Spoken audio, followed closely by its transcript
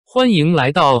欢迎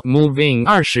来到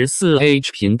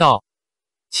Moving24h 频道，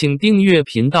请订阅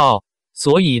频道，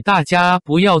所以大家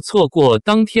不要错过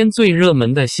当天最热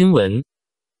门的新闻。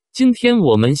今天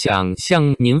我们想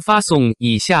向您发送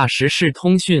以下时事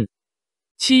通讯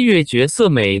：7月绝色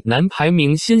美男排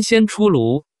名新鲜出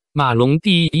炉，马龙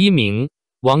第1名，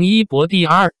王一博第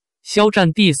2，肖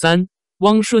战第3，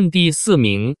汪顺第4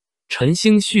名，陈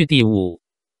星旭第5。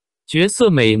绝色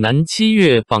美男7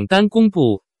月榜单公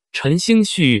布，陈星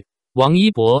旭、王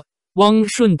一博、汪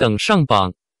顺等上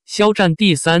榜，肖战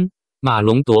第3，马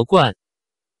龙夺冠。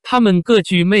他们各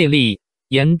具魅力，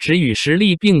颜值与实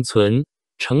力并存，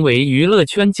成为娱乐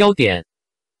圈焦点。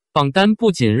榜单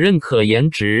不仅认可颜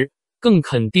值，更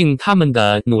肯定他们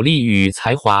的努力与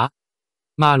才华。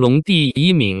马龙第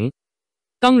1名，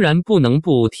当然不能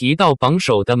不提到榜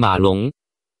首的马龙。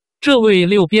这位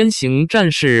六边形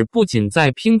战士不仅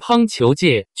在乒乓球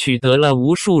界取得了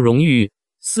无数荣誉，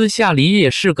私下里也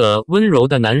是个温柔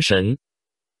的男神。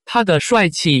他的帅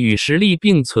气与实力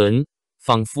并存，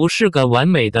仿佛是个完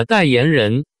美的代言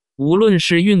人，无论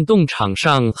是运动场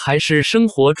上还是生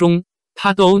活中，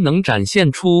他都能展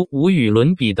现出无与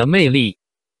伦比的魅力。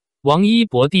王一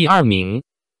博第2名，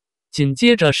紧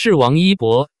接着是王一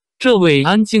博。这位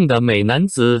安静的美男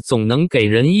子总能给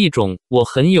人一种我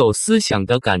很有思想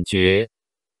的感觉。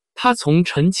他从《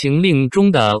陈情令》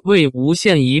中的为无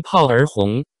限一炮而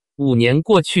红，5年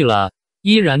过去了，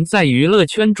依然在娱乐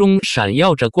圈中闪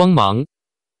耀着光芒。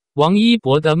王一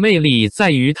博的魅力在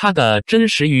于他的真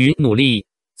实与努力，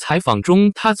采访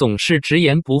中他总是直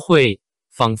言不讳，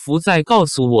仿佛在告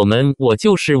诉我们我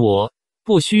就是我，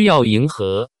不需要迎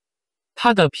合。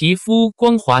他的皮肤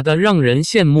光滑的让人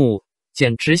羡慕，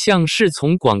简直像是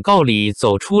从广告里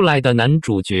走出来的男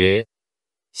主角。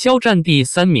肖战第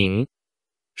3名。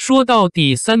说到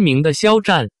第3名的肖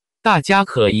战，大家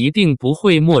可一定不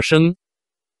会陌生。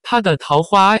他的桃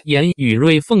花颜与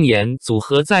瑞凤颜组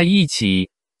合在一起，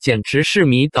简直是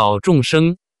迷倒众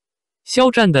生。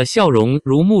肖战的笑容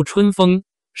如沐春风，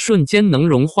瞬间能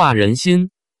融化人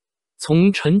心。从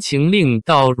《陈情令》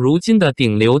到如今的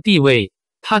顶流地位，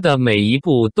他的每一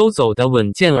步都走得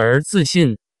稳健而自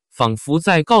信，仿佛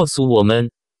在告诉我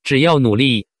们，只要努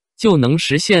力，就能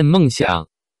实现梦想。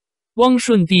汪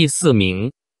顺第4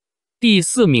名。第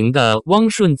4名的汪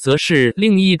顺则是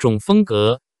另一种风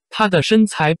格，他的身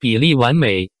材比例完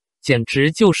美，简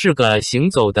直就是个行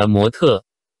走的模特。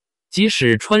即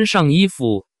使穿上衣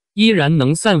服，依然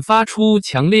能散发出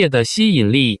强烈的吸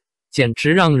引力，简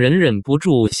直让人忍不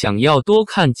住想要多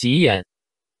看几眼。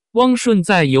汪顺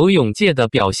在游泳界的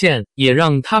表现也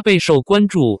让他备受关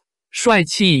注，帅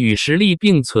气与实力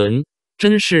并存，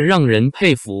真是让人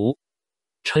佩服。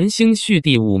陈星旭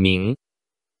第5名。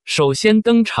首先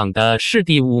登场的是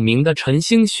第5名的陈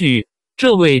星旭，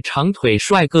这位长腿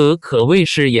帅哥可谓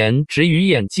是颜值与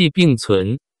演技并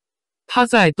存。他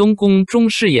在东宫中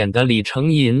饰演的李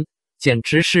成银，简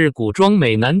直是古装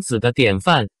美男子的典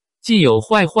范，既有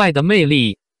坏坏的魅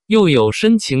力，又有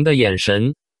深情的眼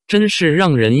神，真是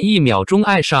让人一秒钟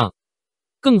爱上。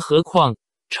更何况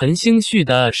陈星旭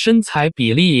的身材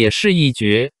比例也是一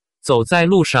绝，走在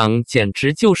路上简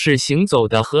直就是行走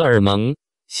的荷尔蒙，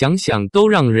想想都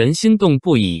让人心动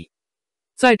不已。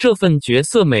在这份绝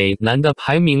色美男的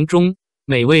排名中，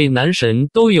每位男神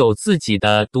都有自己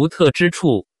的独特之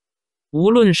处。无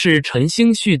论是陈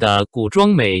星旭的古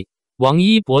装美，王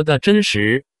一博的真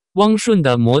实，汪顺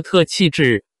的模特气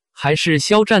质，还是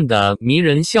肖战的迷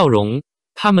人笑容，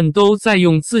他们都在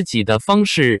用自己的方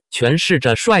式诠释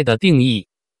着帅的定义。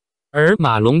而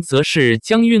马龙则是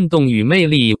将运动与魅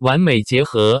力完美结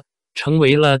合，成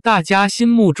为了大家心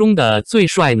目中的最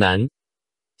帅男。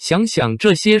想想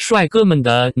这些帅哥们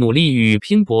的努力与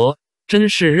拼搏，真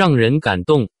是让人感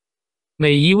动。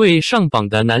每一位上榜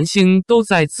的男星都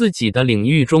在自己的领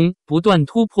域中不断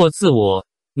突破自我，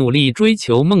努力追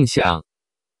求梦想。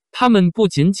他们不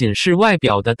仅仅是外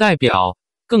表的代表，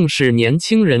更是年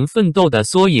轻人奋斗的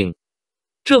缩影。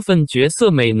这份绝色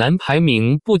美男排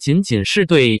名不仅仅是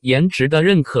对颜值的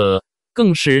认可，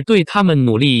更是对他们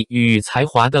努力与才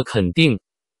华的肯定。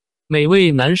每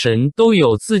位男神都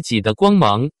有自己的光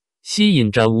芒，吸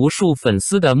引着无数粉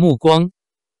丝的目光。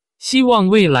希望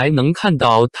未来能看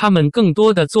到他们更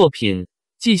多的作品，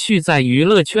继续在娱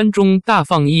乐圈中大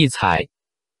放异彩。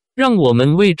让我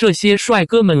们为这些帅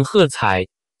哥们喝彩，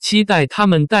期待他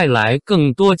们带来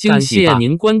更多惊喜吧。感谢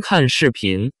您观看视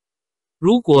频。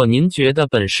如果您觉得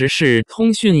本时事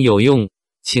通讯有用，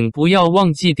请不要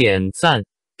忘记点赞、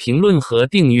评论和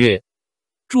订阅。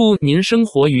祝您生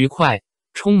活愉快，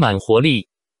充满活力。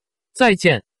再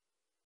见。